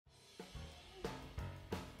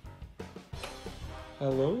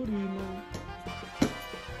Hello, Rina.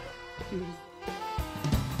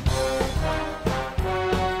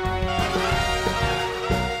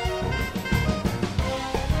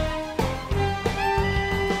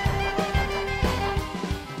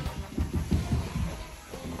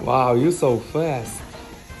 Wow, you're so fast.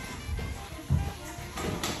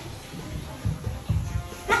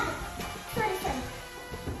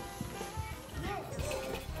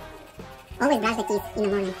 Always brush the teeth in the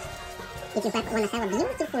morning if you want to have a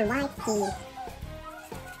beautiful white teeth.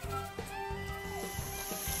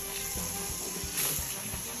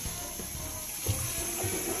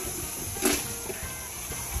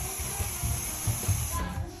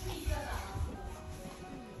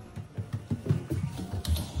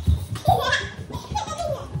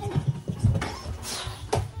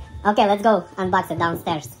 Okay, let's go unbox it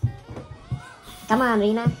downstairs. Come on,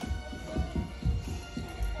 Rina.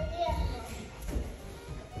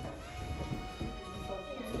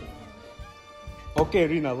 Okay,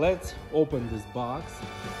 Rina, let's open this box.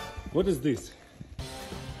 What is this?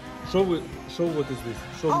 Show what is this.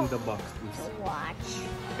 Show me the box, please. Watch.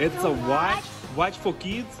 It's a watch? Watch for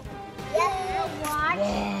kids? Yes, watch.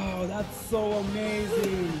 Wow, that's so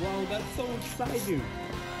amazing. Wow, that's so exciting.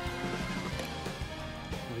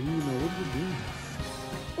 Rina, what are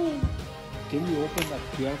you doing? Can you open that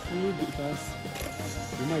carefully because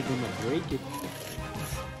you might gonna break it.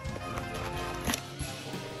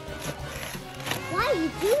 Why are you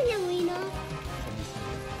doing it, Rina?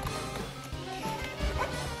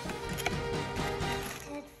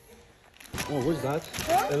 Oh, what's that?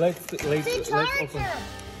 Let's It's a open. charger.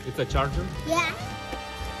 It's a charger? Yeah.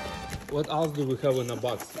 What else do we have in the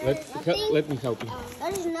box? Let me help you.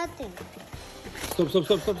 That is nothing. Stop.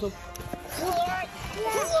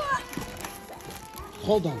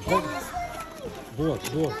 Hold on. Вот.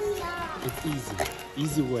 It's easy.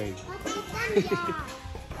 Easy way.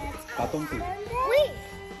 Потом ты. Wait.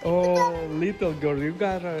 Oh, little girl, you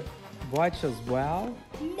got a watch as well?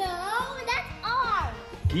 No, that's ours.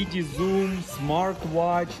 KidiZoom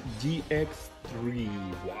Smartwatch DX3.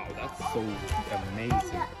 Wow, that's so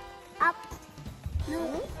amazing. Up.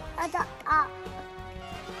 No. At the up.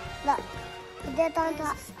 Look. Put that on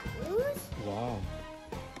the screws. Wow.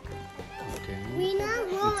 Okay. Rina,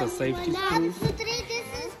 It's a safety screw. This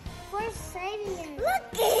is for saving it.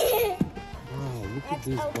 Look it. Wow, look at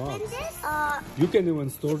this box. This. You can even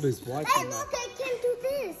store this watch Hey, in look, I can do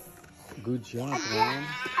this. Good job, man.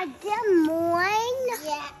 I did mine.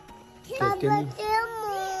 Yeah. can Papa you- did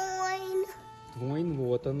mine. Твой,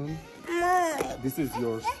 вот он. Mine. This is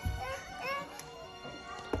yours.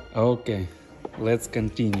 Okay, let's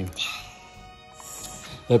continue.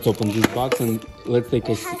 Let's open this box and let's take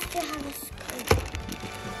a It has to have a screw.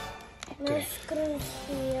 No Okay. screws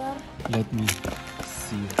here. Let me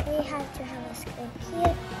see. We have to have a screw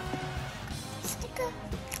here. Sticker.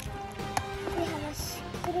 We have a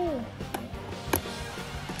screw.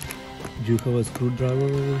 Do you have a screwdriver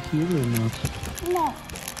over here or not? No.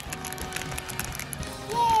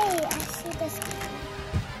 Yay! I see the screw.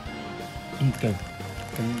 Okay.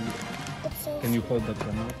 It's so Can you hold the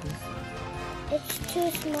camera, please? It's too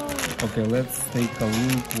small. Okay, let's take a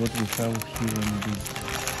look what we have here in this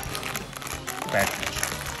package.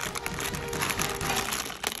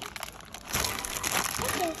 I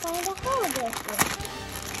can find a holder here.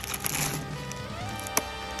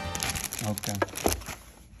 Okay.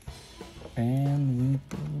 And we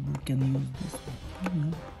probably can use this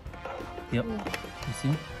one. Yep. You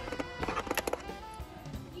see?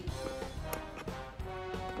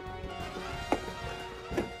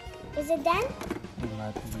 Is it done?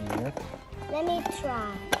 Not yet. Let me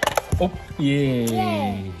try. Oh, yay!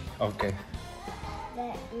 Yay. Okay.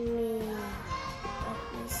 Let me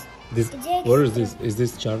see. This. Jake, Where is this? Is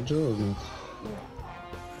this charger or not?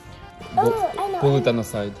 Oh, I know. Pull it on the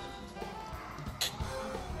side.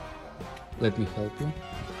 Let me help you.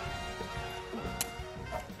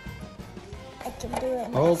 I can do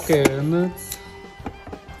it. Okay, and it's.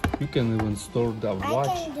 You can even store the I watch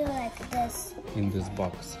can do like this. in this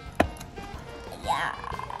box. Yeah.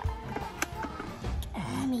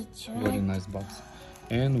 Let me try. Very nice box.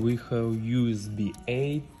 And we have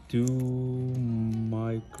USB-A to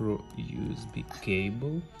micro USB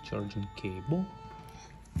cable, charging cable.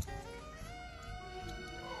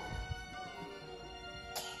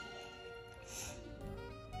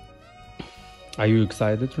 Are you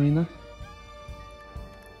excited, Rina?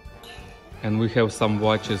 And we have some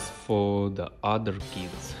watches for the other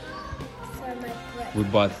kids. For my brother. We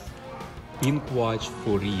bought pink watch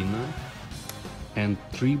for Rina and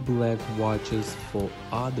 3 black watches for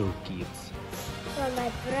other kids. For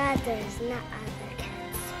my brothers, not other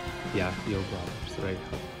kids. Yeah, your brothers, right?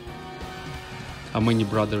 How many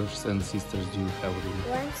brothers and sisters do you have, Rina?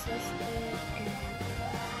 One sister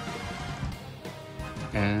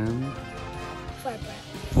And 4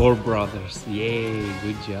 brothers. 4 brothers. Yay,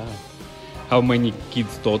 good job. How many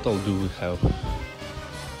kids total do we have?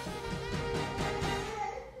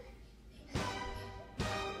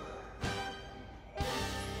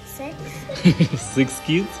 6. 6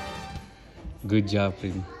 kids? Good job,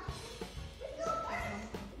 Rina.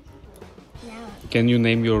 Now. Can you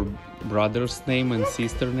name your brother's name and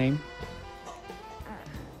sister name?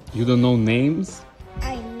 You don't know names?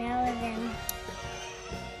 I know them.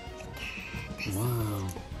 Wow,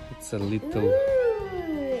 it's a little Ooh,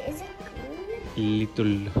 is it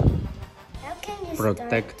good? How can you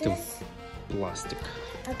protective start plastic.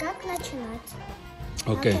 this? Как начинать?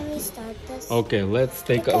 Okay. How can we start this? Okay, let's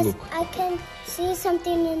take a Because look. I can see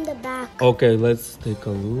something in the back. Okay, let's take a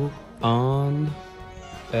look. On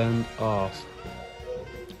and off.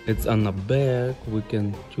 It's on the back. We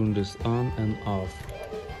can tune this on and off.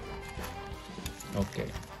 Okay.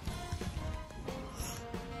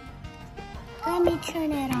 Let me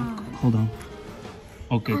turn it on. Hold on.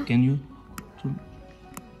 Okay, can you?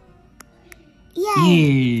 Yay!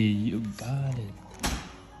 Yay, you got it.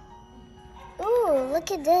 Ooh, look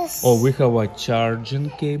at this. Oh, we have a charging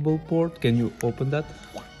cable port. Can you open that?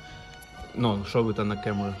 Yeah. No, show it on the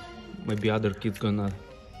camera. Maybe other kids gonna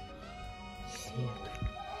see it.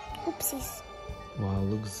 Oopsies. Wow,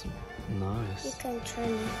 looks You nice. can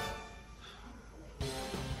turn it.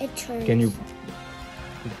 It turns. Can you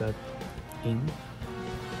put that in?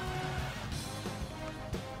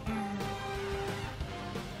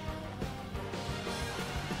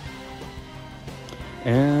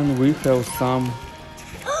 And we have some.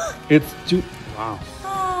 It's too. Wow,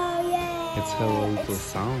 Oh, yay! it's have a little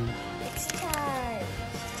sound. It's charged.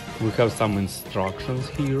 We have some instructions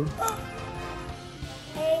here.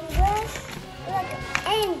 English. Look,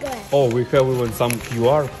 English. Oh, we have even some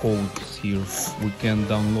QR codes here. We can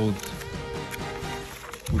download.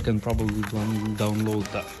 We can probably download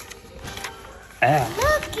that app.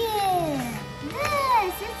 Look it!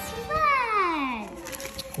 This, it's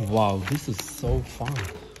fun! Wow, this is so fun.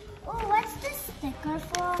 Oh, what's the sticker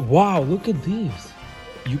for? Wow, look at this.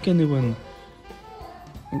 You can even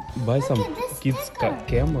buy some at this kids' sticker.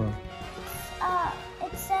 camera.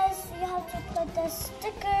 It says you have to put the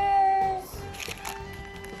stickers.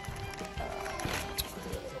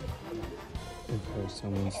 We have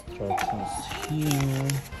some instructions here.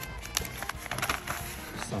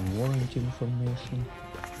 Some warranty information.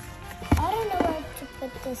 I don't know where to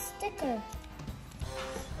put the sticker.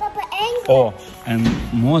 Papa, English. Oh, and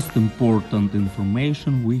most important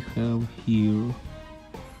information we have here.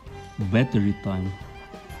 Battery time.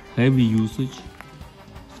 Heavy usage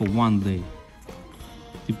for 1 day.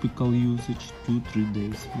 Typical usage 2-3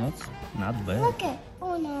 days. That's not bad. Look it.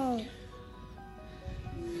 Oh no.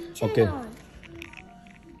 Turn Okay. it on.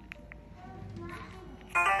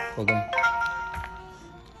 Hold on.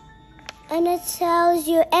 And it tells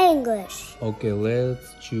you English. Okay,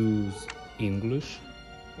 let's choose English.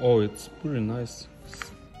 Oh, it's pretty nice.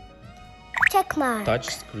 Check mark. Touch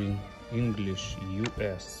screen. English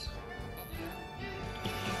US.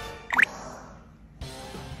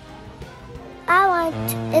 I want.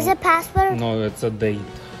 Is it password? No, it's a date.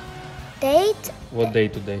 Date? What day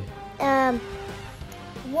today? 1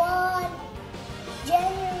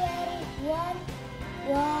 January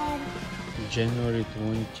 1 January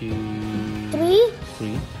 23.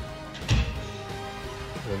 3.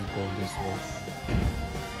 Don't go this way.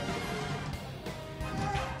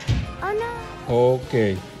 Oh no.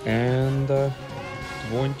 Okay, and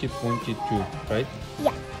 2022, right?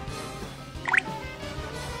 Yeah.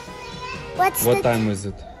 What's What the time is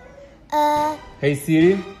it? Uh, Hey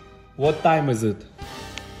Siri, what time is it?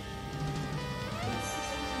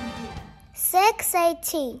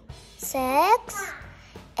 6:18.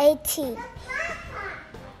 6:18.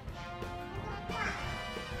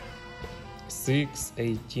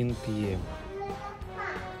 6:18 p.m.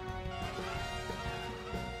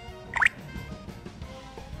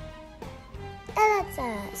 And that's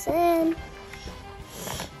awesome.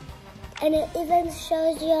 And it even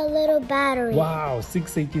shows you a little battery. Wow,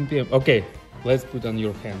 6:18 p.m. Okay, let's put on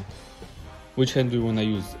your hand. Which hand do you want to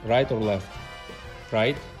use? Right or left?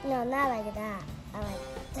 Right? No, not like that. I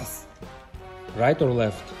like this. Right or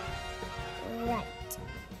left? Right.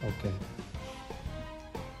 Okay.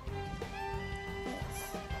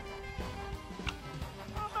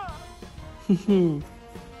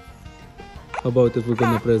 How about if we're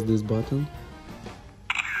gonna press this button?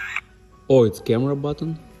 Oh, it's camera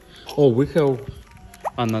button. Oh, we have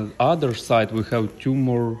on the other side we have 2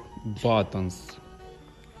 more buttons.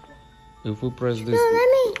 If we press this, No, let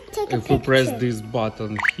me take a if we picture. press this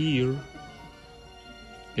button here,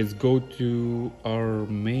 it's go to our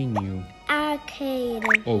menu. Arcade.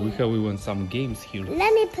 Oh, we have even some games here.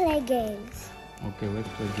 Let me play games. Okay, let's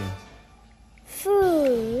play games.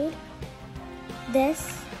 Food.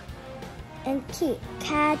 This. And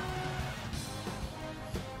cat.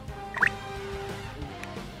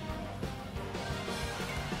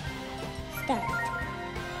 Start.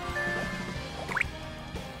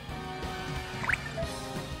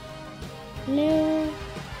 New.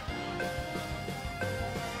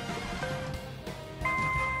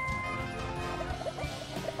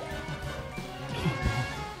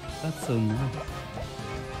 That's so nice.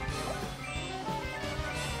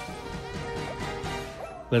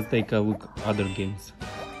 Let's take a look at other games.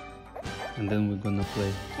 And then we're gonna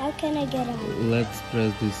play. How can I get on? Let's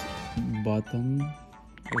press this button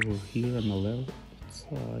over here on the left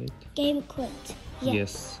side. Game quit. Yeah.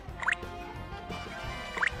 Yes.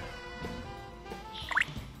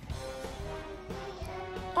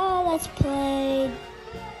 Oh, let's play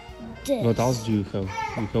this. What else do you have?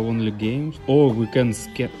 You have only games? Oh, we can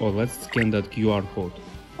scan. Oh, let's scan that QR code.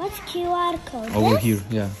 What's QR code? Over This? here,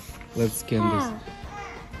 yeah. Let's scan How? this.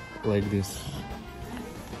 Like this.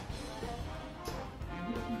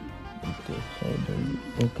 Okay,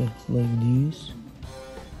 okay, like this.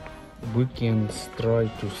 We can try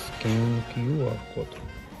to scan QR code.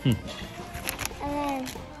 And then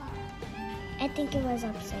I think it was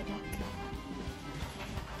upside down.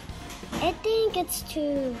 I think it's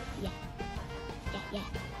too. Yeah.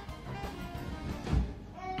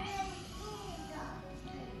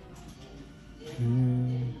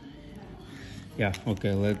 Yeah,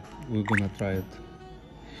 okay, we're gonna try it.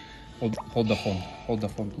 Hold the phone. Hold the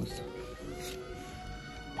phone, please.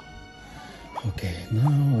 Okay, now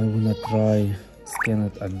I wanna try scan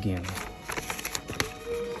it again.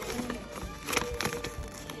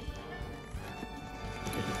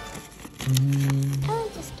 Oh,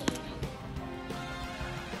 just kidding.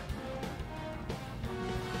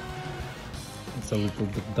 It's a little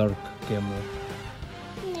bit dark camera.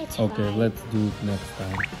 It's Okay, fine. let's do it next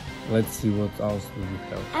time. Let's see what else we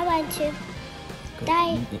have. I want to.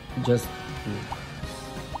 Die. Just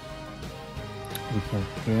we have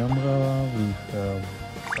camera, we have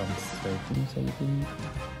some settings, I think.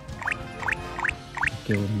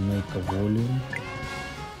 Okay, we'll make a volume,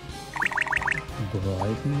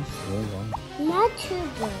 brightness, Not too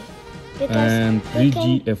bright. Because and we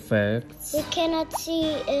 3D effects. We cannot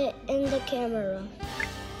see it in the camera.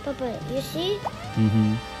 Papa, you see?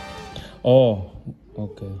 Mm-hmm. Oh,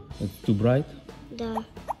 okay. It's too bright.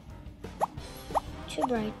 Too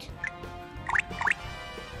bright.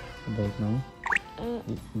 About now.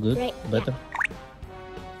 Good. Right, Better.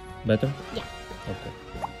 Better. Yeah. Okay.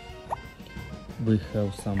 We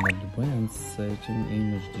have some advanced setting,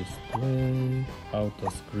 image display, auto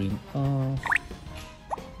screen off.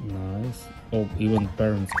 Nice. Oh, even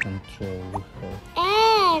parents control we have.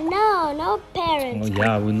 No parents. Oh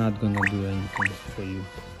yeah, we're not gonna do anything for you.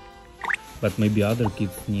 But maybe other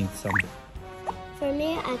kids need some. For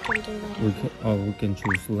me, I can do whatever. We can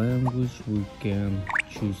choose language. We can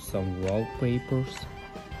choose some wallpapers.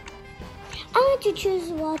 I want to choose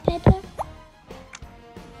wallpaper.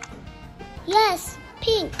 Yes,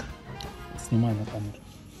 pink. Снимай на камеру.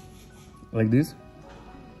 Like this?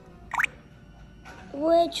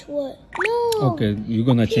 Which one? No. Okay, you're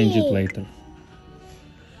gonna change it pink. later.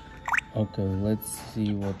 Okay, let's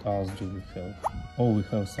see what else do we have. Oh, we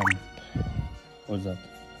have some. What's that?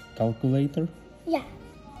 Calculator? Yeah.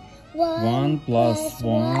 1 plus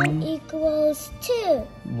 1 equals 2.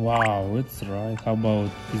 Wow, it's right. How about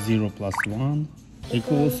 0 plus 1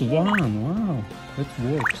 equals 1? Wow, it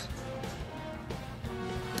works.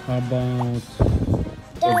 How about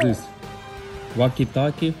what's this?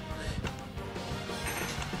 Walkie-talkie?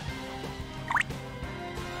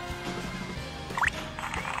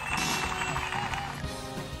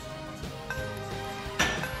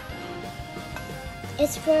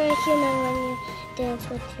 It's for a human when you dance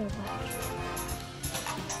with your body.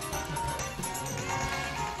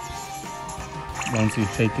 Once you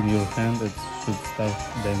shake in your hand, it should start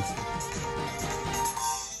dancing.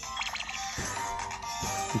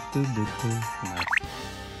 Nice.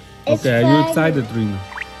 It's Okay, are you fun. excited, Rina?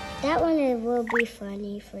 That one will be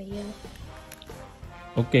funny for you.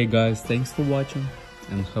 Okay, guys, thanks for watching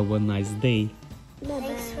and have a nice day.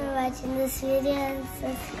 Thanks for watching this video and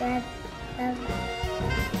subscribe.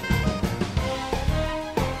 Bye-bye.